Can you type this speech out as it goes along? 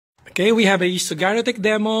Okay, we have a Sugarotect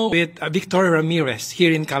demo with Victor Ramirez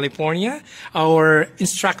here in California, our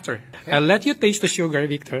instructor. Okay. I'll let you taste the sugar,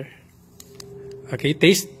 Victor. Okay,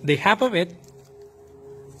 taste the half of it.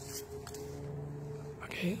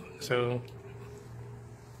 Okay, so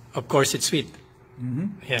of course it's sweet.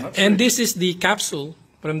 Yeah, that's and sweet. This is the capsule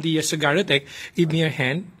from the Sugarotect. Give me your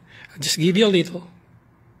hand. I'll just give you a little.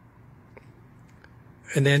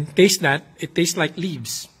 And then taste that. It tastes like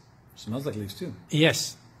leaves. Smells like leaves too.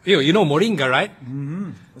 Yes. You know moringa, right?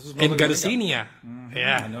 This is and garcinia.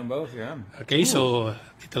 Yeah. I know both, yeah. Okay, so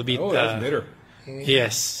it'll be... Oh, that's bitter.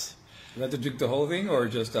 Yes. Do you have to drink the whole thing or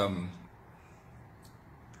just...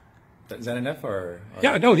 Is that enough or...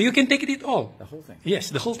 Yeah, no, you can take it all. The whole thing? Yes,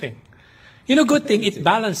 the whole thing. You know, good thing, it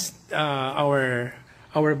balanced our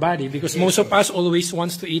body because most of us always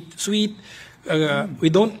wants to eat sweet. We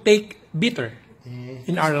don't take bitter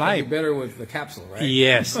in our life. Better with the capsule, right?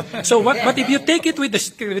 Yes. So but if you take it with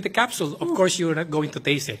the capsule, of course you're not going to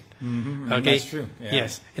taste it. Okay. That's true. Yeah.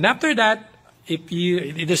 Yes. And after that, it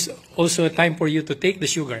is also a time for you to take the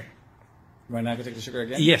sugar. Right now I can take the sugar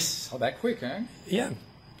again? Yes. Oh, that quick, huh? Yeah.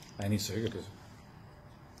 I need sugar because...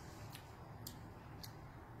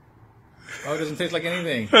 Oh, it doesn't taste like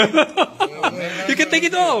anything. You can take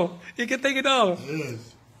it all. You can take it all.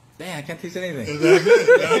 Damn, I can't taste anything.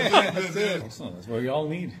 That's it. Excellent. That's what we all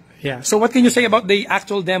need. Yeah. So what can you say about the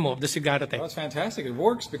actual demo of the Sugarotect? Well, it's fantastic. It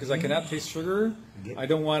works because I cannot taste sugar. I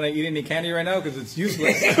don't want to eat any candy right now because it's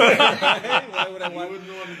useless. Why would I want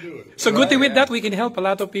to do it? So good thing with that, we can help a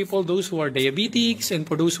lot of people, those who are diabetics and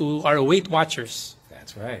for those who are Weight Watchers.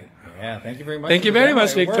 That's right. Yeah. Thank you very much. Thank you very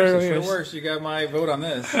much, Victor. It sure works. You got my vote on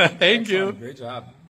this. Thank you. Great job.